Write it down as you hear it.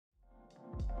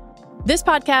This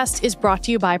podcast is brought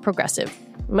to you by Progressive.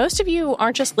 Most of you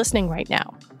aren't just listening right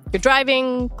now. You're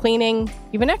driving, cleaning,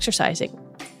 even exercising.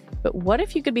 But what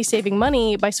if you could be saving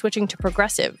money by switching to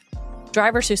Progressive?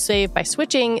 Drivers who save by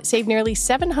switching save nearly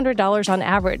 $700 on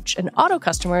average, and auto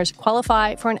customers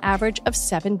qualify for an average of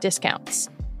 7 discounts.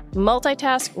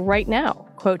 Multitask right now.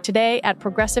 Quote today at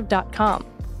Progressive.com.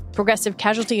 Progressive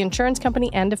Casualty Insurance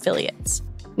Company and Affiliates.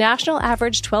 National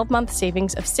average 12-month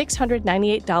savings of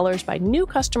 $698 by new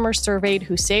customers surveyed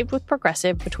who saved with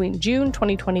Progressive between June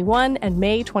 2021 and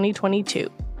May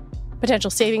 2022. Potential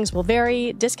savings will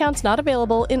vary. Discounts not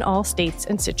available in all states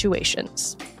and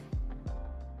situations.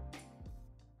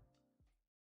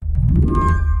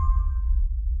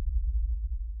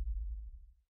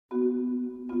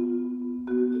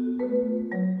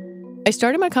 I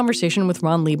started my conversation with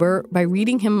Ron Lieber by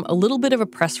reading him a little bit of a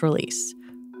press release.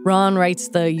 Ron writes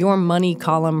the Your Money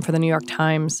column for the New York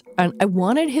Times, and I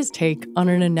wanted his take on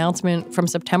an announcement from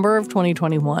September of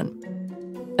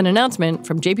 2021. An announcement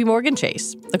from JP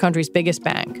Chase, the country's biggest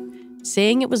bank,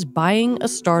 saying it was buying a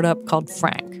startup called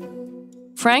Frank.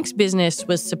 Frank's business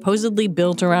was supposedly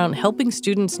built around helping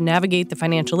students navigate the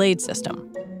financial aid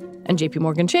system, and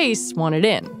JP Chase wanted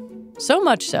in. So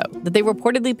much so that they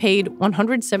reportedly paid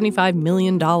 $175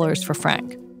 million for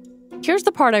Frank. Here's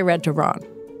the part I read to Ron.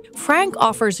 Frank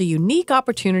offers a unique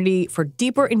opportunity for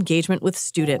deeper engagement with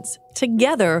students.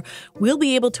 Together, we'll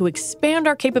be able to expand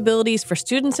our capabilities for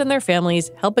students and their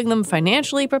families, helping them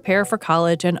financially prepare for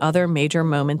college and other major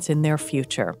moments in their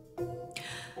future.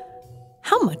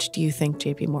 How much do you think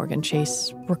JP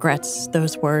Chase regrets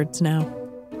those words now?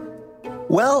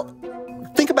 Well,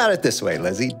 think about it this way,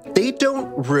 Lizzie. They don't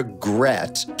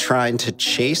regret trying to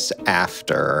chase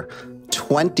after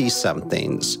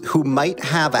 20-somethings who might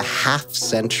have a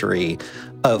half-century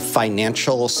of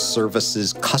financial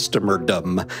services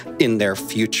customerdom in their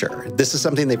future. This is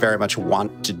something they very much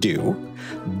want to do,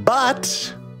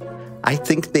 but I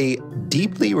think they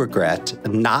deeply regret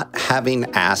not having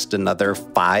asked another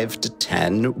 5 to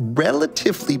 10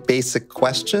 relatively basic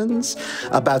questions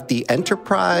about the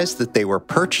enterprise that they were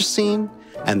purchasing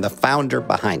and the founder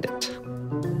behind it.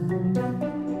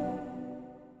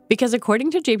 Because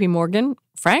according to JP Morgan,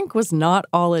 Frank was not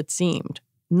all it seemed,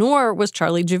 nor was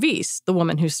Charlie Javice, the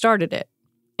woman who started it.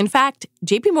 In fact,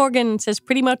 JP Morgan says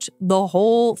pretty much the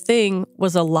whole thing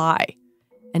was a lie.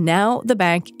 And now the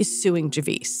bank is suing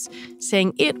Javice,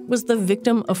 saying it was the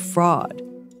victim of fraud.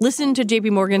 Listen to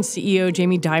JP Morgan's CEO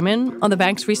Jamie Dimon on the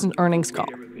bank's recent earnings call.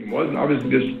 It wasn't obviously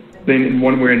this thing in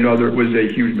one way or another was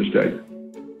a huge mistake.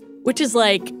 Which is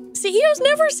like, CEOs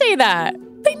never say that.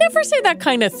 They never say that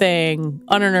kind of thing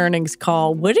on an earnings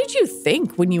call. What did you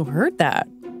think when you heard that?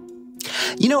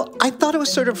 You know, I thought it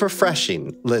was sort of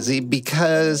refreshing, Lizzie,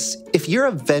 because if you're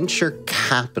a venture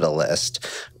capitalist,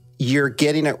 you're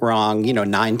getting it wrong,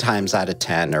 9 times out of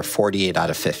 10 or 48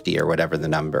 out of 50 or whatever the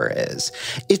number is.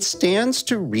 It stands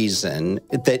to reason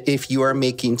that if you are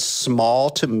making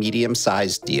small to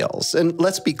medium-sized deals, and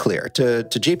let's be clear, to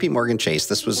JP Chase,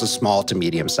 this was a small to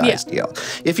medium-sized deal.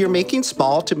 If you're making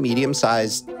small to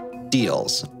medium-sized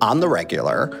deals on the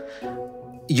regular,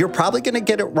 you're probably going to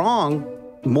get it wrong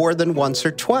more than once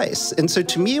or twice. And so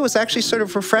to me, it was actually sort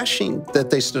of refreshing that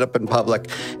they stood up in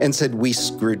public and said, we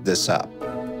screwed this up.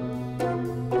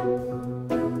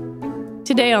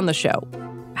 Today on the show,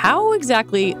 how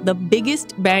exactly the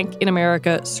biggest bank in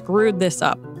America screwed this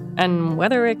up and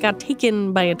whether it got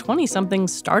taken by a 20-something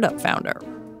startup founder.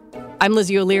 I'm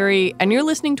Lizzie O'Leary, and you're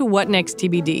listening to What Next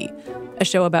TBD, a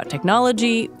show about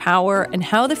technology, power, and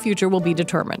how the future will be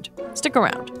determined. Stick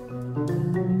around.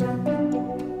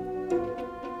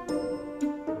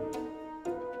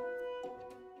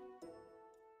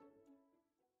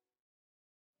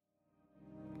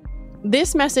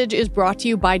 This message is brought to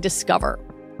you by Discover.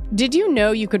 Did you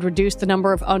know you could reduce the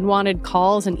number of unwanted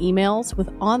calls and emails with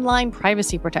online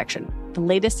privacy protection, the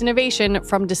latest innovation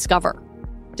from Discover?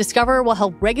 Discover will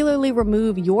help regularly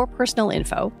remove your personal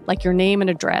info, like your name and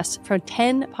address, from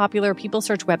 10 popular people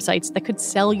search websites that could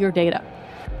sell your data.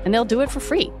 And they'll do it for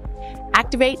free.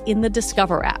 Activate in the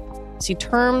Discover app. See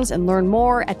terms and learn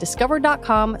more at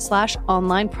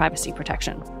discover.com/online privacy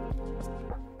protection.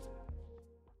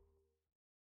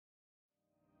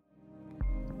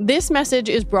 This message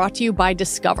is brought to you by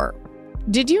Discover.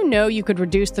 Did you know you could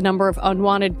reduce the number of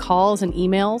unwanted calls and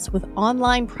emails with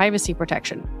online privacy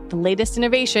protection, the latest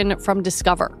innovation from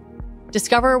Discover?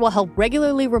 Discover will help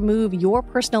regularly remove your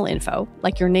personal info,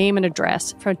 like your name and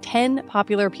address, from 10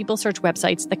 popular people search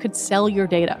websites that could sell your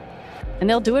data. And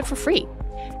they'll do it for free.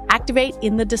 Activate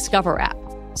in the Discover app.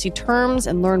 See terms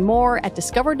and learn more at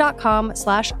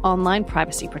discover.com/online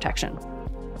privacy protection.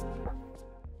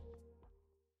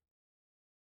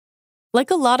 Like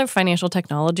a lot of financial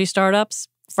technology startups,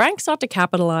 Frank sought to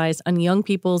capitalize on young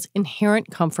people's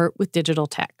inherent comfort with digital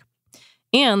tech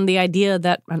and the idea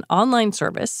that an online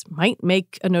service might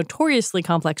make a notoriously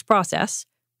complex process,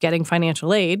 getting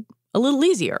financial aid, a little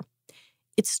easier.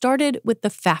 It started with the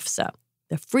FAFSA,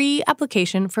 the Free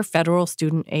Application for Federal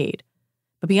Student Aid.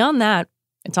 But beyond that,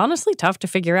 it's honestly tough to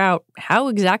figure out how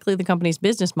exactly the company's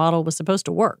business model was supposed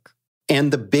to work.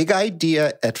 And the big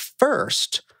idea at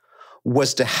first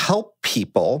was to help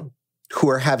people who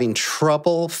are having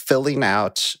trouble filling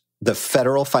out the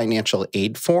federal financial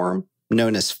aid form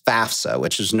known as FAFSA,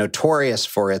 which is notorious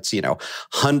for its,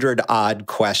 100-odd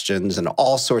questions and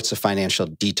all sorts of financial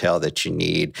detail that you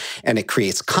need. And it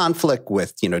creates conflict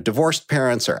with, divorced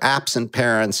parents or absent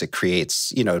parents. It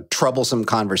creates, troublesome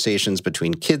conversations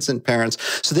between kids and parents.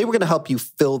 So they were going to help you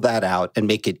fill that out and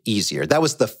make it easier. That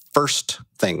was the first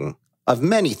thing of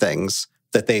many things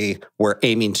that they were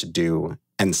aiming to do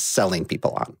and selling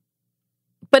people on.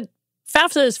 But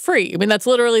FAFSA is free. I mean, that's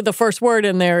literally the first word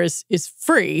in there is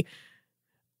free.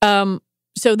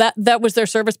 So that was their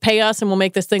service. Pay us and we'll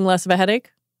make this thing less of a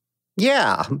headache?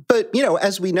 Yeah. But,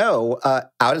 as we know,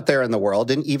 out there in the world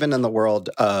and even in the world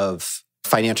of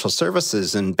financial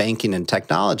services and banking and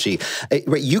technology,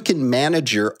 you can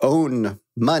manage your own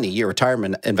money, your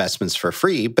retirement investments for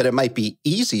free, but it might be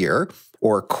easier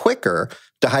or quicker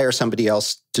to hire somebody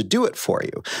else to do it for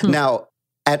you. Now,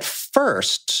 at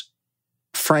first,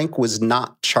 Frank was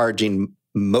not charging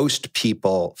most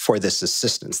people for this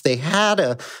assistance. They had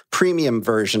a premium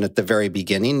version at the very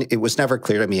beginning. It was never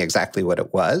clear to me exactly what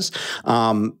it was.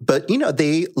 But,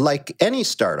 they, like any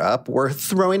startup, were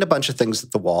throwing a bunch of things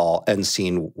at the wall and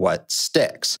seeing what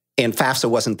sticks. And FAFSA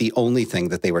wasn't the only thing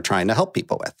that they were trying to help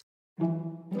people with.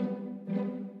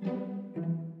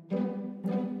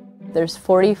 There's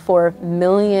 44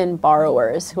 million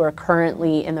borrowers who are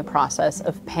currently in the process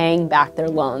of paying back their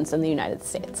loans in the United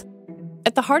States.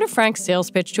 At the heart of Frank's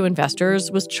sales pitch to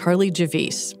investors was Charlie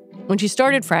Javice. When she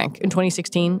started Frank in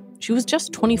 2016, she was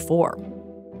just 24.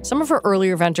 Some of her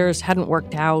earlier ventures hadn't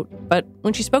worked out, but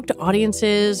when she spoke to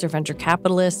audiences or venture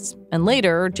capitalists, and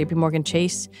later JPMorgan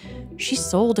Chase, she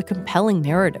sold a compelling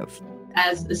narrative.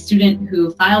 As a student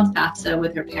who filed FAFSA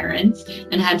with her parents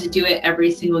and had to do it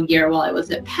every single year while I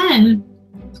was at Penn,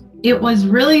 it was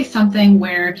really something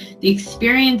where the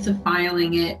experience of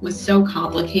filing it was so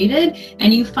complicated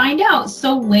and you find out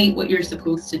so late what you're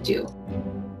supposed to do.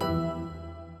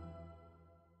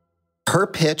 Her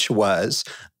pitch was,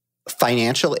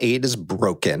 financial aid is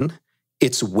broken.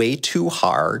 It's way too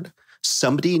hard.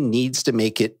 Somebody needs to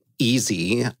make it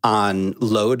easy on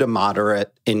low to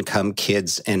moderate income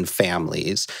kids and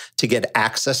families to get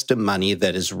access to money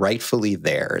that is rightfully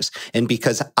theirs. And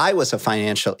because I was a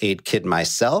financial aid kid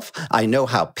myself, I know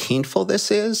how painful this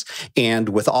is. And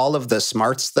with all of the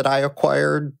smarts that I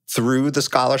acquired through the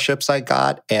scholarships I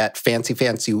got at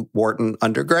fancy Wharton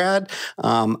undergrad,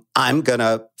 I'm going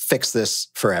to fix this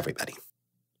for everybody.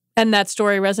 And that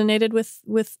story resonated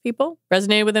with people?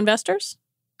 Resonated with investors?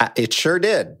 It sure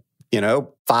did.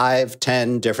 5,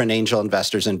 10 different angel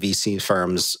investors and VC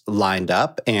firms lined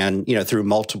up. And, through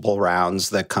multiple rounds,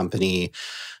 the company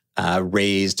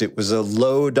raised, it was a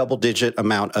low double-digit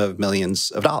amount of millions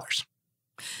of dollars.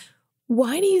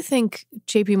 Why do you think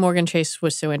JPMorgan Chase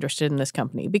was so interested in this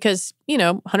company? Because,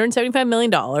 $175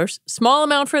 million, small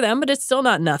amount for them, but it's still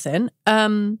not nothing.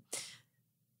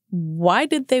 Why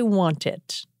did they want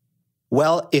it?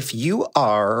 Well, if you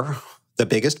are the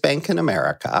biggest bank in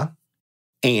America,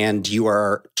 and you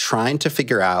are trying to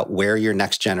figure out where your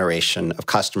next generation of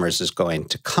customers is going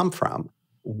to come from,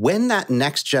 when that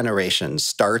next generation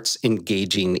starts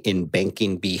engaging in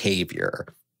banking behavior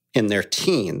in their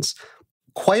teens,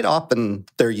 quite often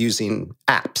they're using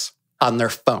apps on their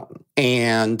phone.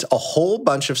 And a whole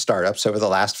bunch of startups over the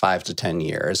last 5 to 10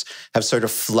 years have sort of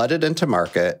flooded into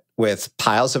market with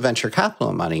piles of venture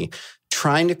capital money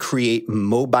trying to create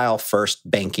mobile-first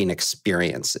banking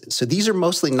experiences. So these are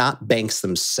mostly not banks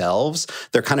themselves.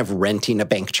 They're kind of renting a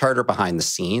bank charter behind the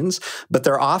scenes, but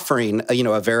they're offering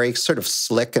a very sort of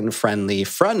slick and friendly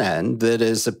front end that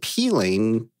is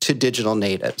appealing to digital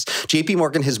natives.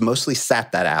 JPMorgan has mostly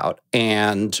sat that out.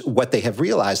 And what they have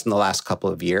realized in the last couple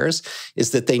of years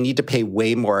is that they need to pay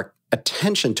way more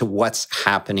attention to what's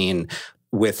happening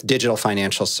with digital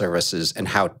financial services and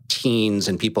how teens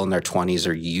and people in their 20s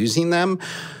are using them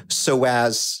so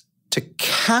as to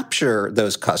capture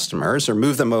those customers or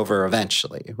move them over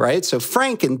eventually, right? So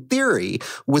Frank, in theory,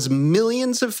 was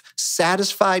millions of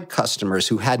satisfied customers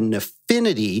who had an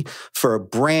affinity for a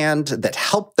brand that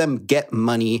helped them get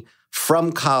money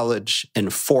from college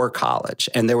and for college.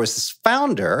 And there was this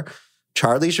founder,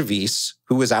 Charlie Javice,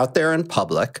 who was out there in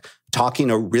public talking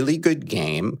a really good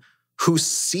game who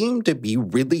seemed to be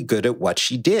really good at what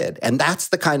she did. And that's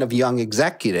the kind of young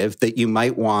executive that you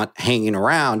might want hanging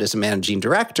around as a managing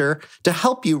director to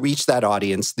help you reach that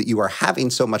audience that you are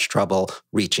having so much trouble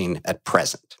reaching at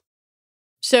present.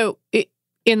 So,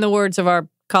 in the words of our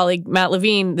colleague Matt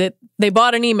Levine, that they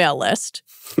bought an email list,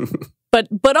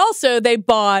 but also they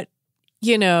bought,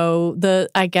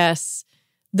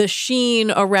 the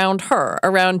sheen around her,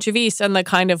 around Javis, and the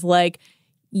kind of like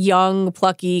young,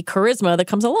 plucky charisma that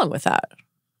comes along with that.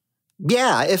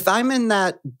 Yeah, if I'm in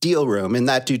that deal room, in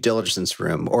that due diligence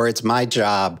room, or it's my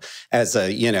job as a,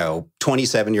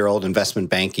 27-year-old investment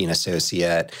banking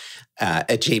associate at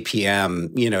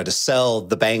JPM, to sell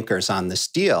the bankers on this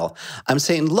deal, I'm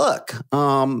saying, look,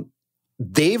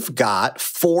 they've got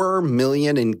 4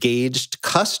 million engaged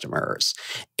customers.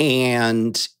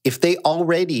 And if they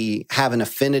already have an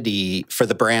affinity for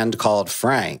the brand called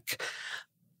Frank,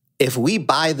 if we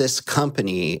buy this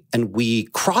company and we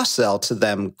cross-sell to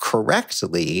them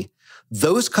correctly,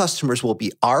 those customers will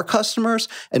be our customers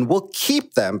and we'll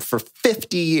keep them for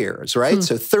 50 years, right?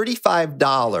 So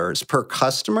 $35 per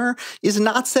customer is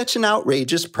not such an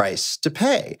outrageous price to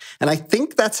pay. And I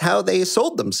think that's how they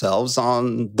sold themselves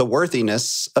on the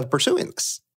worthiness of pursuing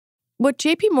this. What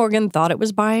JP Morgan thought it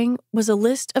was buying was a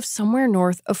list of somewhere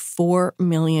north of 4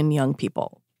 million young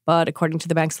people. But according to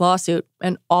the bank's lawsuit,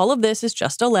 and all of this is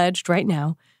just alleged right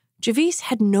now, Javis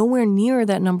had nowhere near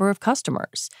that number of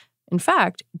customers. In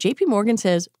fact, JP Morgan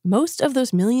says most of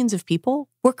those millions of people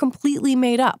were completely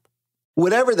made up.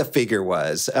 Whatever the figure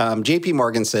was, JP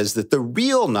Morgan says that the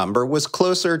real number was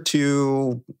closer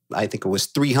to, I think it was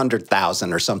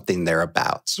 300,000 or something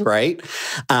thereabouts, right?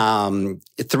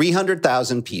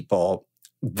 300,000 people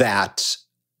that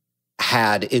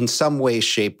had in some way,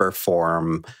 shape, or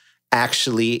form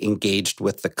actually engaged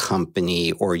with the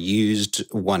company or used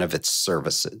one of its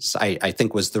services, I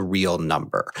think was the real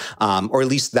number. Or at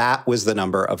least that was the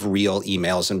number of real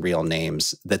emails and real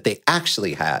names that they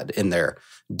actually had in their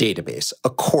database,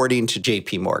 according to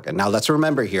JP Morgan. Now, let's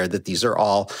remember here that these are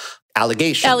all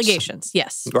allegations. Allegations,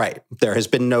 yes. Right. There has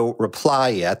been no reply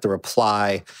yet. The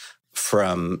reply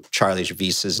from Charlie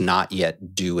Javis is not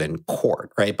yet due in court,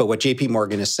 right? But what JP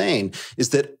Morgan is saying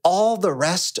is that all the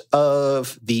rest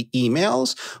of the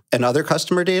emails and other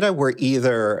customer data were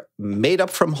either made up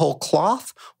from whole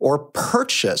cloth or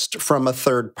purchased from a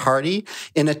third party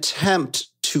in attempt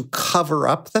to cover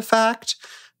up the fact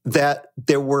that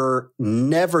there were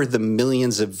never the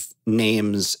millions of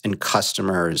names and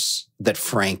customers that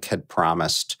Frank had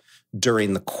promised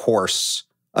during the course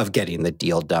of getting the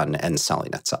deal done and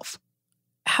selling itself.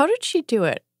 How did she do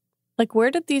it? Like,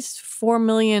 where did these 4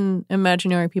 million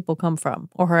imaginary people come from,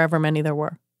 or however many there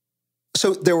were?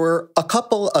 So there were a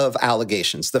couple of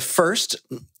allegations. The first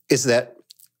is that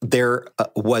there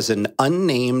was an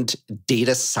unnamed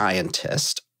data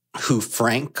scientist who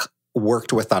Frank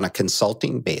worked with on a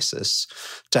consulting basis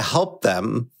to help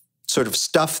them sort of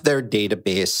stuff their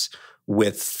database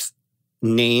with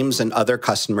names and other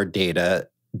customer data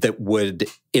that would,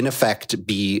 in effect,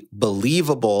 be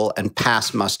believable and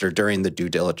pass muster during the due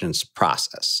diligence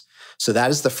process. So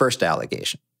that is the first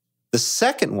allegation. The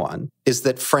second one is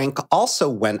that Frank also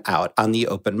went out on the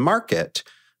open market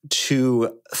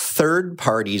to third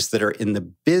parties that are in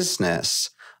the business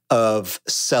of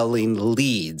selling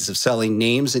leads, of selling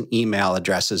names and email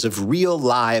addresses of real,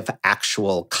 live,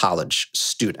 actual college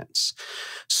students.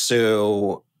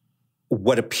 So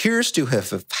what appears to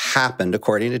have happened,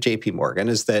 according to JP Morgan,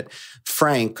 is that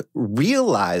Frank,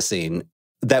 realizing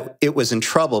that it was in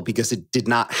trouble because it did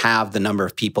not have the number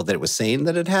of people that it was saying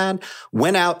that it had,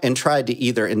 went out and tried to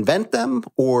either invent them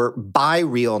or buy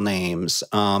real names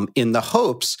in the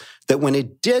hopes that when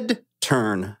it did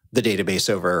turn the database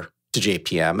over to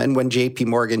JPM, and when JP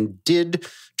Morgan did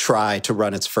try to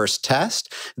run its first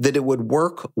test, that it would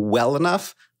work well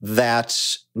enough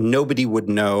that nobody would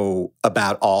know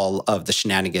about all of the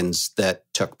shenanigans that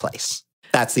took place.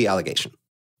 That's the allegation.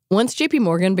 Once JP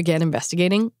Morgan began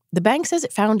investigating, the bank says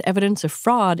it found evidence of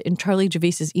fraud in Charlie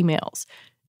Javis's emails,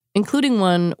 including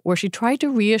one where she tried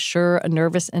to reassure a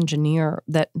nervous engineer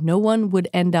that no one would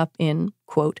end up in,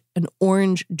 quote, an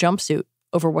orange jumpsuit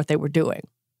over what they were doing.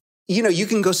 You know, you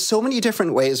can go so many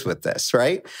different ways with this,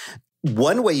 right?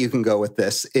 One way you can go with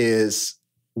this is,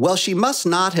 well, she must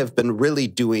not have been really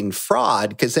doing fraud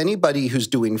because anybody who's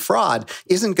doing fraud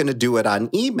isn't going to do it on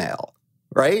email,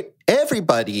 right?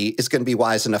 Everybody is going to be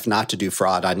wise enough not to do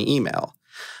fraud on email.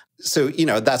 So,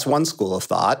 that's one school of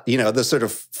thought. The sort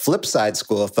of flip side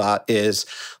school of thought is,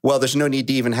 well, there's no need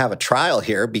to even have a trial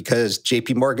here because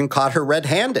JP Morgan caught her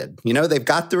red-handed. They've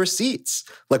got the receipts.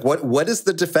 Like, what is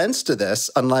the defense to this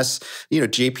unless,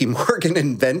 JP Morgan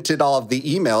invented all of the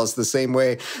emails the same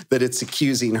way that it's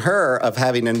accusing her of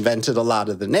having invented a lot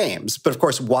of the names. But of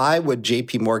course, why would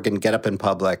JP Morgan get up in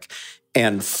public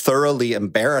and thoroughly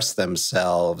embarrass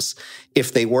themselves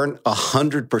if they weren't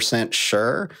 100%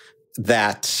 sure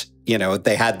that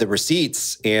they had the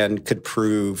receipts and could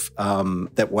prove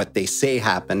that what they say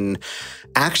happened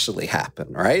actually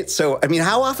happened, right? So,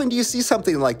 how often do you see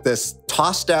something like this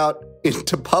tossed out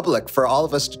into public for all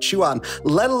of us to chew on,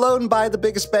 let alone by the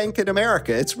biggest bank in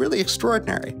America? It's really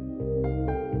extraordinary.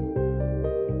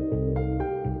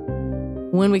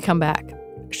 When we come back,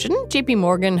 shouldn't JP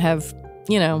Morgan have,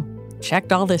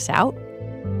 checked all this out?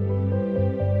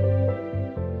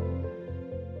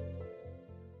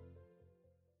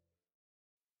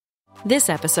 This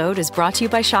episode is brought to you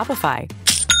by Shopify.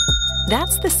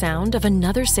 That's the sound of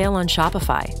another sale on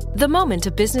Shopify. The moment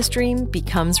a business dream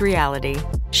becomes reality.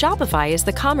 Shopify is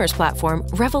the commerce platform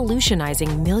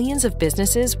revolutionizing millions of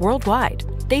businesses worldwide.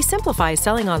 They simplify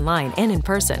selling online and in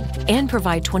person and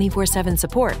provide 24/7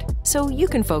 support so you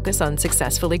can focus on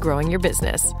successfully growing your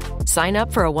business. Sign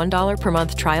up for a $1 per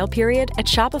month trial period at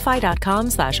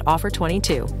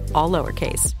shopify.com/offer22, all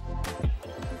lowercase.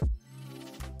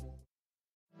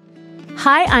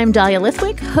 Hi, I'm Dahlia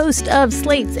Lithwick, host of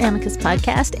Slate's Amicus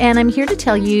podcast, and I'm here to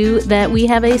tell you that we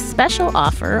have a special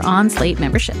offer on Slate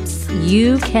memberships.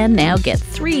 You can now get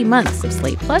 3 months of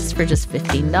Slate Plus for just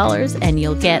 $15, and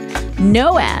you'll get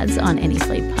no ads on any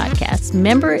Slate podcasts,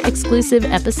 member-exclusive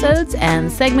episodes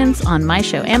and segments on my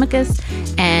show Amicus,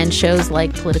 and shows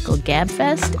like Political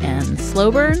Gabfest and Slow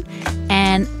Burn,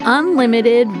 and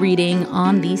unlimited reading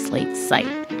on the Slate site.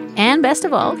 And best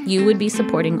of all, you would be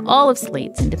supporting all of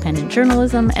Slate's independent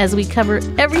journalism as we cover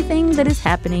everything that is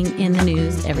happening in the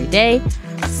news every day.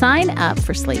 Sign up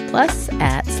for Slate Plus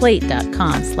at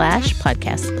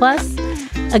slate.com/podcast plus.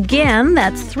 Again,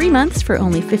 that's 3 months for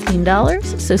only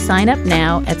 $15. So sign up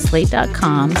now at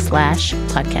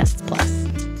slate.com/podcasts plus.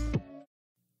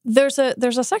 There's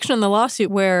a section in the lawsuit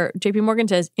where JP Morgan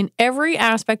says, in every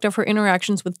aspect of her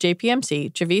interactions with JPMC,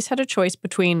 Javis had a choice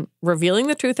between revealing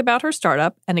the truth about her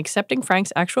startup and accepting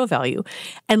Frank's actual value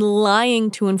and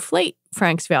lying to inflate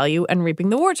Frank's value and reaping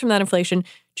the rewards from that inflation.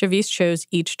 Javis chose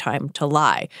each time to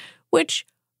lie, which,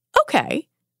 okay,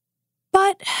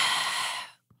 but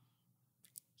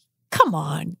come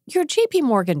on, you're JP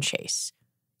Morgan Chase.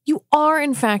 You are,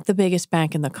 in fact, the biggest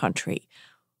bank in the country.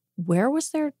 Where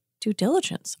was their due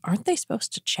diligence? Aren't they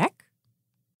supposed to check?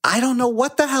 I don't know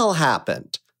what the hell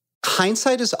happened.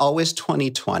 Hindsight is always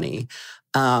 20/20.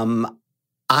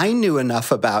 I knew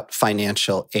enough about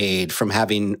financial aid from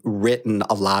having written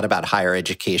a lot about higher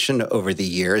education over the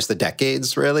years, the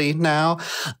decades really now,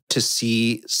 to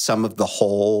see some of the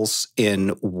holes in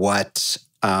what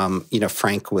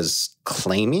Frank was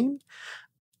claiming.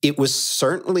 It was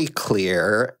certainly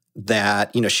clear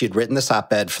that, she had written this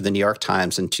op-ed for the New York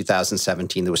Times in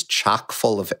 2017 that was chock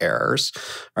full of errors,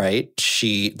 right?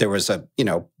 There was a,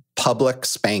 public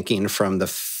spanking from the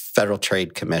Federal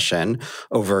Trade Commission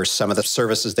over some of the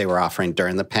services they were offering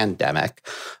during the pandemic.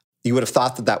 You would have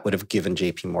thought that would have given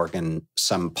JP Morgan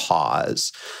some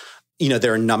pause.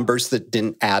 There are numbers that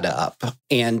didn't add up.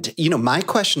 And, my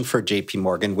question for JP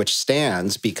Morgan, which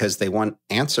stands because they won't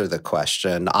answer the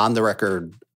question on the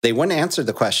record. They wouldn't answer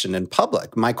the question in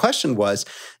public. My question was,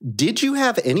 did you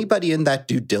have anybody in that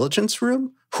due diligence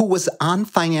room who was on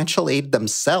financial aid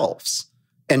themselves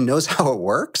and knows how it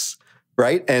works,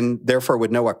 right? And therefore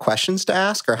would know what questions to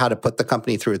ask or how to put the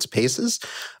company through its paces?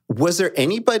 Was there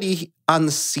anybody on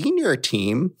the senior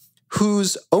team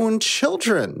whose own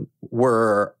children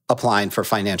were applying for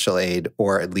financial aid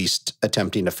or at least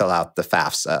attempting to fill out the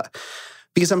FAFSA?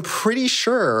 Because I'm pretty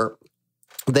sure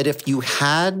that if you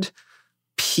had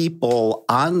people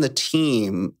on the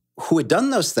team who had done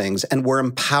those things and were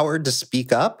empowered to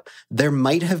speak up, there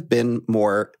might have been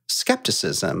more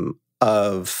skepticism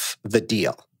of the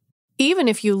deal. Even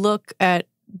if you look at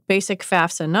basic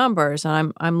FAFSA numbers,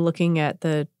 and I'm looking at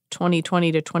the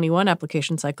 2020 to 21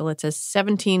 application cycle, it says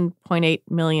 17.8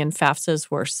 million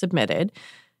FAFSAs were submitted.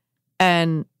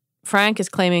 And Frank is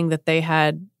claiming that they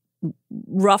had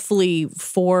roughly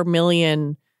 4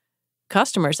 million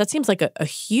customers. That seems like a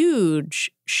huge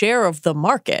share of the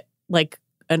market, like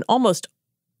an almost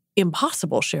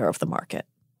impossible share of the market.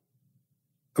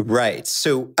 Right.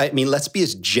 So, let's be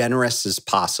as generous as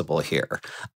possible here.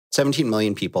 17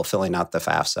 million people filling out the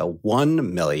FAFSA,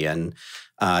 1 million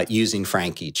using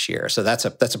Frank each year. So that's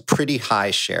a pretty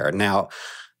high share. Now,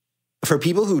 For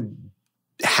people who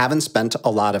haven't spent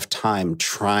a lot of time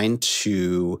trying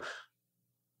to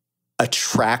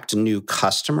attract new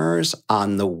customers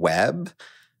on the web,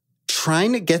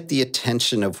 trying to get the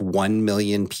attention of 1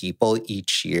 million people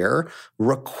each year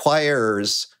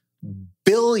requires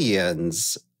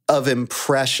billions of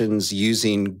impressions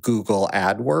using Google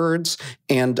AdWords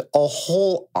and a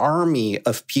whole army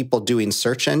of people doing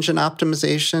search engine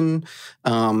optimization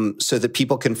so that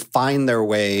people can find their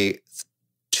way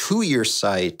to your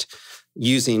site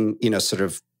using, sort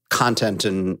of content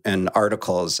and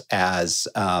articles as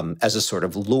a sort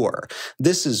of lure.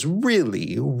 This is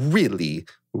really, really,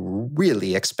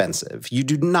 really expensive. You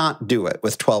do not do it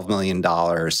with $12 million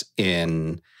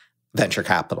in venture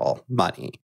capital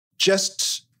money.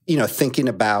 Just, thinking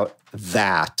about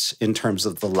that in terms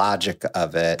of the logic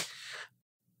of it,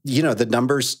 the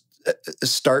numbers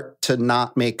start to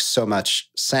not make so much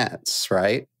sense,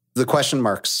 right? The question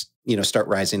marks, start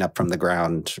rising up from the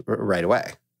ground right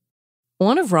away.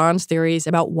 One of Ron's theories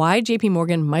about why JP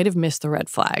Morgan might have missed the red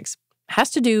flags has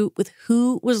to do with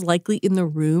who was likely in the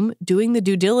room doing the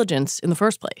due diligence in the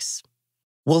first place.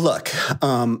 Well, look,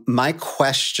 my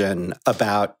question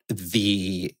about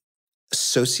the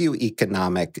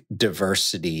socioeconomic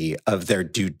diversity of their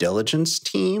due diligence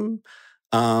team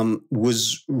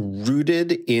was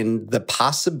rooted in the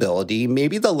possibility,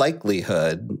 maybe the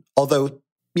likelihood, although,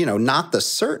 not the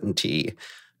certainty,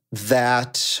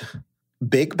 that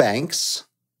big banks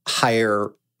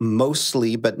hire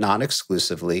mostly, but not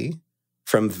exclusively,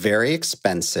 from very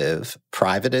expensive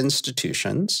private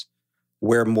institutions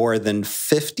where more than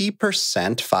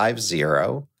 50%,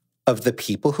 50, of the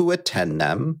people who attend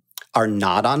them are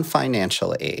not on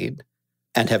financial aid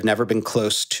and have never been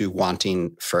close to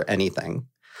wanting for anything.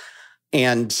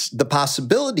 And the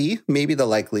possibility, maybe the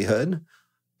likelihood,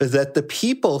 that the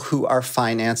people who are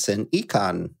finance and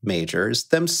econ majors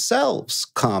themselves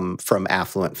come from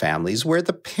affluent families where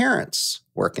the parents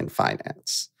work in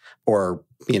finance or,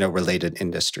 related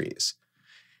industries.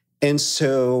 And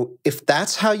so if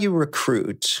that's how you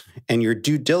recruit and your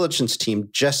due diligence team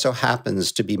just so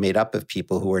happens to be made up of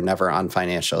people who are never on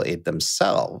financial aid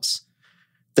themselves,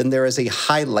 then there is a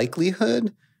high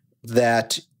likelihood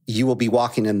that you will be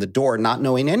walking in the door not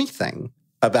knowing anything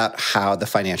about how the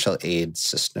financial aid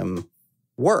system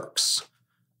works.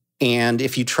 And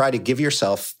if you try to give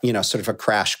yourself, sort of a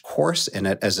crash course in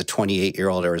it as a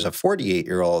 28-year-old or as a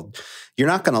 48-year-old, you're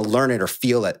not going to learn it or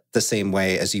feel it the same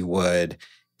way as you would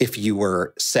if you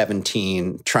were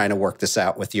 17 trying to work this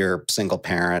out with your single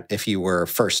parent, if you were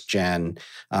first gen,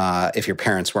 if your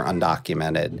parents were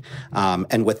undocumented.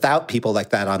 And without people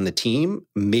like that on the team,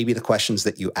 maybe the questions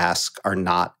that you ask are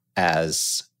not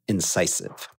as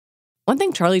incisive. One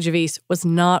thing Charlie Javice was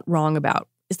not wrong about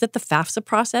is that the FAFSA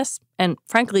process, and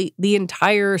frankly, the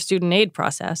entire student aid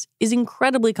process, is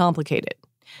incredibly complicated.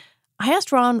 I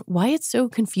asked Ron why it's so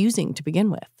confusing to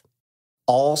begin with.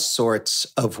 All sorts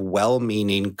of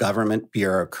well-meaning government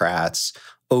bureaucrats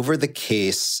over the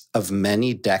case of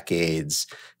many decades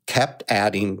kept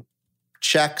adding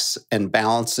checks and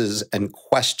balances and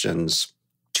questions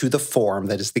to the form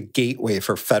that is the gateway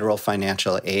for federal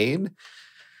financial aid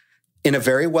in a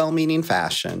very well-meaning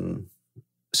fashion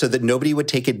so that nobody would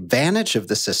take advantage of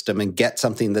the system and get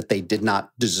something that they did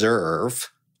not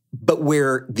deserve, but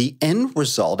where the end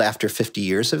result after 50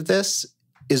 years of this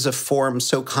is a form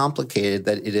so complicated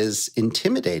that it is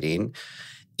intimidating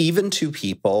even to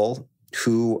people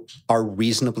who are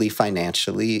reasonably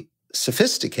financially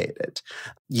sophisticated.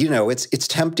 It's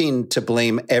tempting to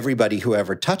blame everybody who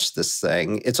ever touched this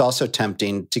thing. It's also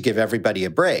tempting to give everybody a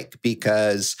break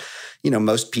because,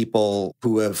 most people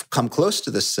who have come close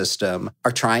to this system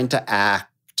are trying to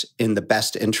act in the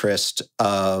best interest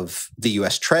of the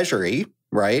U.S. Treasury,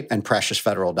 right, and precious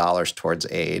federal dollars towards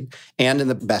aid, and in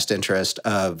the best interest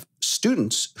of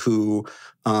students who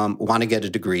want to get a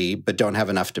degree but don't have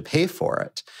enough to pay for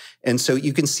it. And so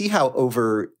you can see how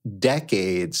over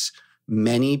decades,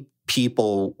 many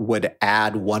people would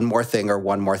add one more thing or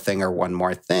one more thing or one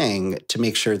more thing to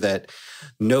make sure that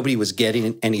nobody was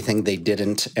getting anything they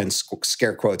didn't, and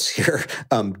scare quotes here,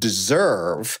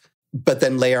 deserve, but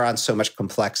then layer on so much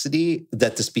complexity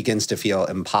that this begins to feel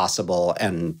impossible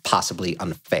and possibly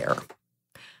unfair.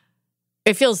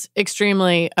 It feels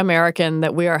extremely American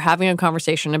that we are having a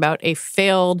conversation about a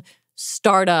failed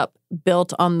startup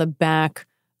built on the back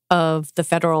of the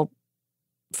federal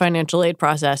financial aid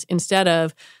process instead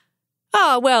of,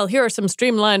 here are some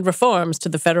streamlined reforms to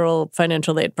the federal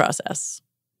financial aid process.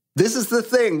 This is the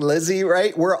thing, Lizzie,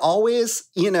 right? We're always,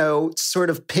 sort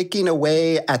of picking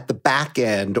away at the back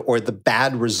end or the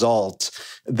bad result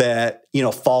that,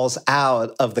 falls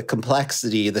out of the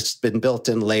complexity that's been built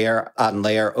in layer on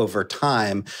layer over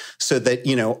time so that,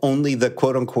 only the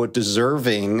quote unquote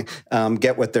deserving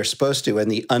get what they're supposed to and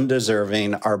the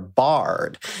undeserving are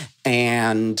barred.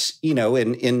 And,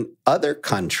 in other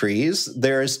countries,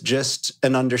 there's just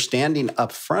an understanding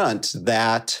up front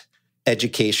that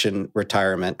education,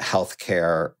 retirement,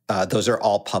 healthcare, those are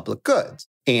all public goods.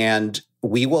 And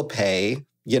we will pay,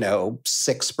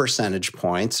 6 percentage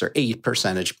points or 8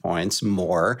 percentage points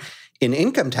more in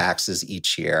income taxes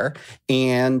each year.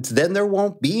 And then there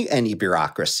won't be any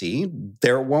bureaucracy.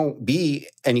 There won't be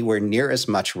anywhere near as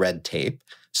much red tape.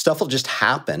 Stuff will just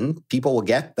happen. People will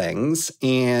get things,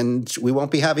 and we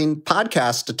won't be having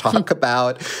podcasts to talk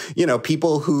about,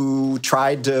 people who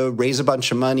tried to raise a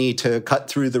bunch of money to cut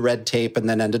through the red tape and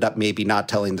then ended up maybe not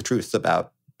telling the truth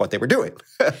about what they were doing.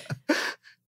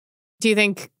 Do you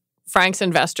think Frank's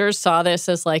investors saw this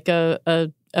as like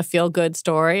a feel-good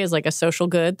story, as like a social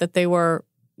good that they were,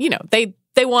 they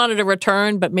wanted a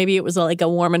return, but maybe it was like a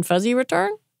warm and fuzzy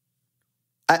return?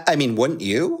 I mean, wouldn't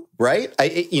you? Right?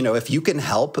 If you can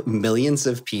help millions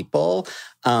of people,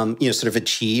 sort of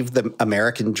achieve the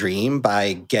American dream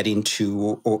by getting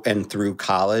to and through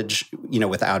college,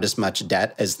 without as much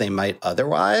debt as they might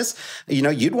otherwise,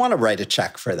 you'd want to write a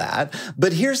check for that.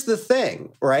 But here's the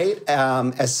thing, right?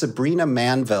 As Sabrina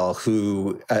Manville,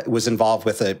 who was involved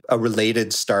with a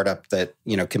related startup that,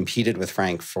 competed with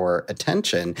Frank for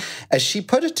attention, as she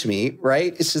put it to me,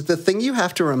 right? It's just the thing you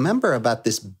have to remember about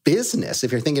this business,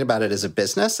 if you're thinking about it as a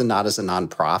business and not as a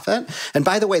nonprofit. And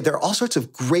by the way, there are all sorts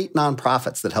of great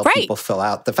nonprofits that help people fill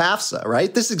out the FAFSA,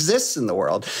 right? This exists in the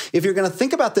world. If you're going to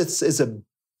think about this as a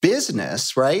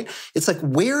business, right? It's like,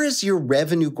 where is your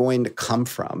revenue going to come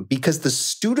from? Because the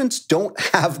students don't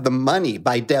have the money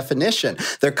by definition.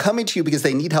 They're coming to you because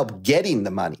they need help getting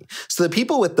the money. So the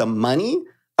people with the money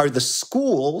are the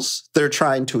schools that are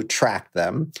trying to attract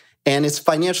them. And it's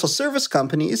financial service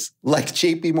companies like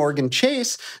JP Morgan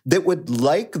Chase that would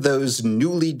like those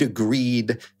newly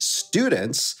degreed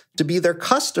students to be their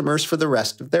customers for the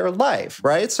rest of their life,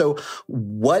 right? So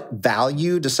what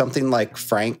value does something like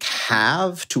Frank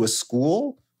have to a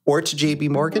school or to JP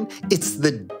Morgan? It's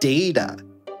the data.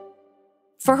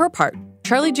 For her part,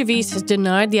 Charlie Javice has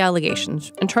denied the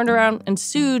allegations and turned around and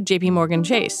sued JP Morgan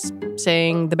Chase,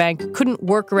 saying the bank couldn't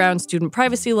work around student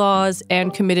privacy laws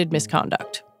and committed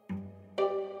misconduct.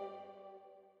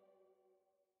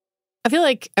 I feel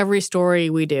like every story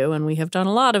we do, and we have done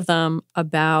a lot of them,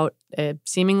 about a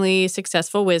seemingly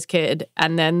successful whiz kid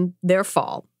and then their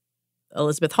fall.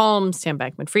 Elizabeth Holmes, Sam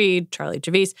Bankman-Fried, Charlie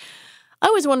Javice. I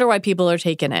always wonder why people are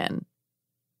taken in.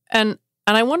 And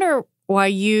I wonder why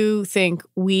you think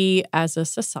we as a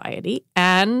society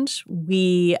and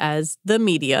we as the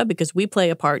media, because we play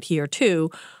a part here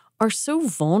too, are so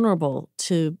vulnerable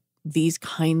to these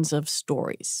kinds of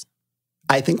stories.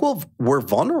 I think we're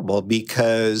vulnerable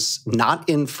because not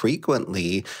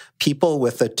infrequently people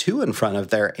with a 2 in front of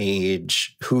their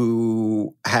age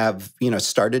who have,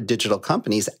 started digital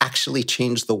companies actually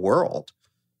change the world,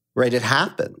 right? It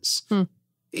happens.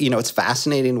 It's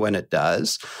fascinating when it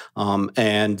does.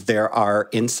 And there are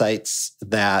insights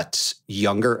that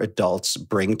younger adults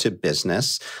bring to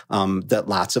business that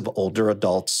lots of older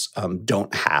adults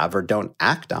don't have or don't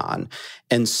act on.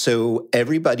 And so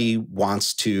everybody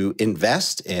wants to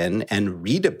invest in and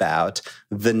read about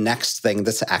the next thing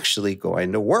that's actually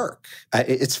going to work.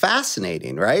 It's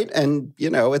fascinating, right? And,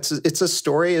 it's a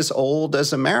story as old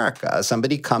as America.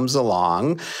 Somebody comes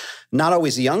along, not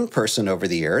always a young person over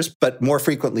the years, but more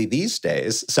frequently these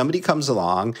days, somebody comes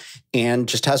along and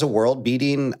just has a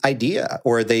world-beating idea,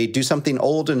 or they do something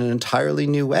old in an entirely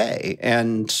new way.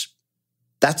 And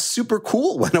that's super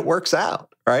cool when it works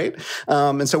out, right?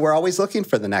 And so we're always looking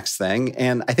for the next thing,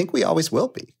 and I think we always will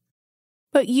be.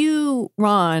 But you,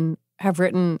 Ron, have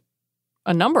written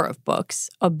a number of books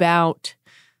about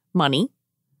money,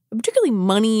 particularly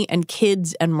money and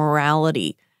kids and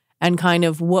morality, and kind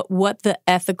of what the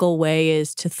ethical way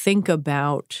is to think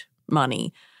about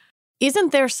money.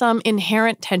 Isn't there some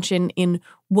inherent tension in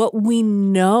what we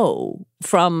know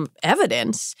from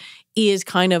evidence is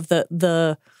kind of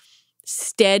the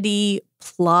steady,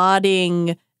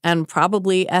 plodding, and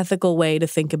probably ethical way to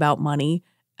think about money,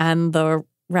 and the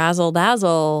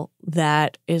razzle-dazzle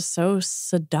that is so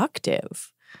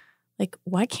seductive? Like,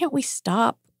 why can't we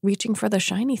stop reaching for the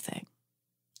shiny thing?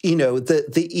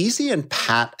 The easy and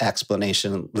pat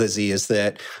explanation, Lizzie, is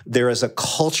that there is a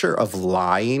culture of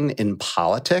lying in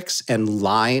politics, and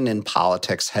lying in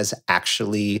politics has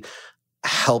actually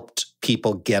helped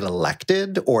people get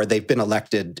elected, or they've been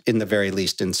elected in the very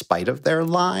least in spite of their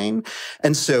lying.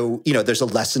 And so, there's a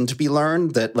lesson to be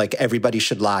learned that like everybody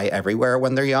should lie everywhere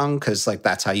when they're young, because like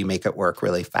that's how you make it work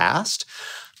really fast.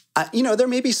 There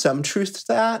may be some truth to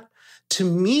that. To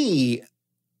me,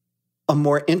 a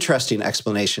more interesting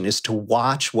explanation is to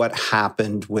watch what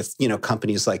happened with,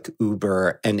 companies like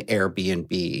Uber and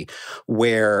Airbnb,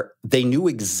 where they knew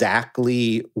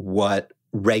exactly what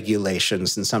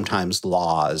regulations and sometimes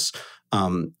laws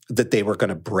that they were going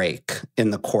to break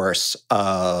in the course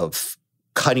of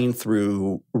cutting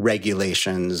through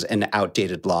regulations and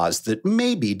outdated laws that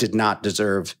maybe did not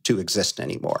deserve to exist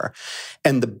anymore.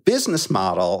 And the business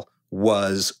model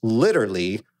was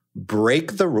literally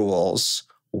break the rules,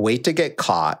 wait to get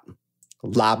caught,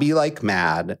 lobby like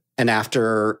mad, and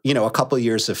after, a couple of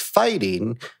years of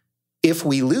fighting, if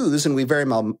we lose, and we very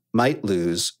well might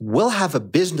lose, we'll have a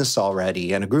business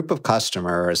already and a group of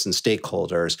customers and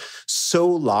stakeholders so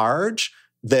large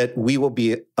that we will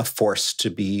be a force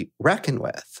to be reckoned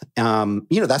with.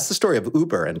 That's the story of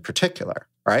Uber in particular,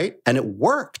 right? And it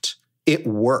worked. It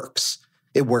works.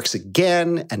 It works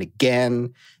again and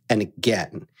again and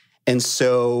again. And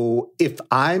so if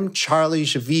I'm Charlie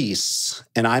Javis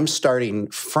and I'm starting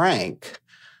Frank,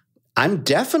 I'm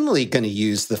definitely going to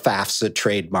use the FAFSA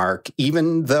trademark,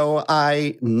 even though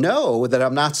I know that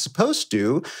I'm not supposed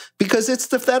to, because it's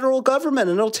the federal government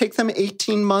and it'll take them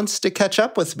 18 months to catch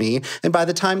up with me. And by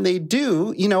the time they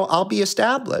do, I'll be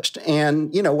established.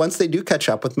 And, once they do catch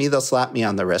up with me, they'll slap me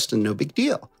on the wrist and no big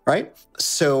deal, right?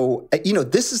 So,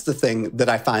 this is the thing that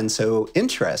I find so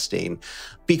interesting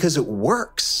because it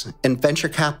works and venture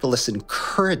capitalists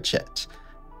encourage it.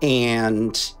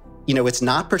 And it's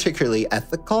not particularly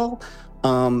ethical,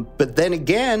 but then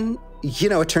again,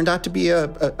 it turned out to be a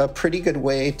pretty good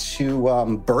way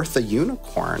to birth a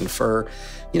unicorn for,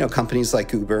 companies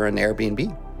like Uber and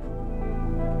Airbnb.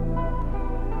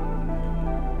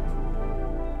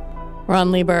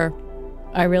 Ron Lieber,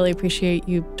 I really appreciate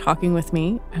you talking with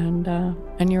me and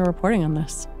your reporting on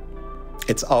this.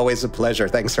 It's always a pleasure.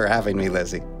 Thanks for having me,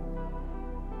 Lizzie.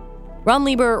 Ron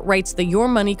Lieber writes the Your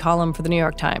Money column for the New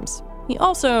York Times. He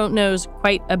also knows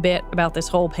quite a bit about this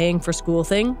whole paying for school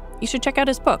thing. You should check out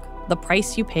his book, The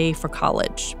Price You Pay for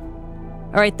College.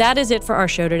 All right, that is it for our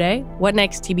show today. What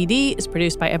Next TBD is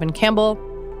produced by Evan Campbell.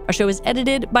 Our show is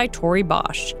edited by Tori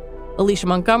Bosch. Alicia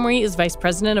Montgomery is vice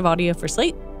president of audio for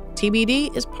Slate.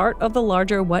 TBD is part of the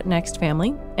larger What Next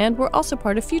family, and we're also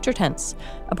part of Future Tense,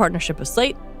 a partnership of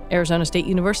Slate, Arizona State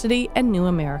University, and New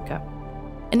America.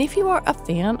 And if you are a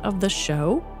fan of the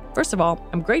show, first of all,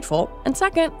 I'm grateful. And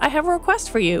second, I have a request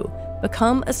for you.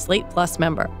 Become a Slate Plus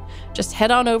member. Just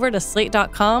head on over to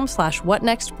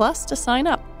slate.com/whatnextplus to sign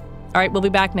up. All right, we'll be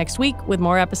back next week with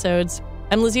more episodes.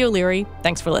 I'm Lizzie O'Leary.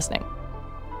 Thanks for listening.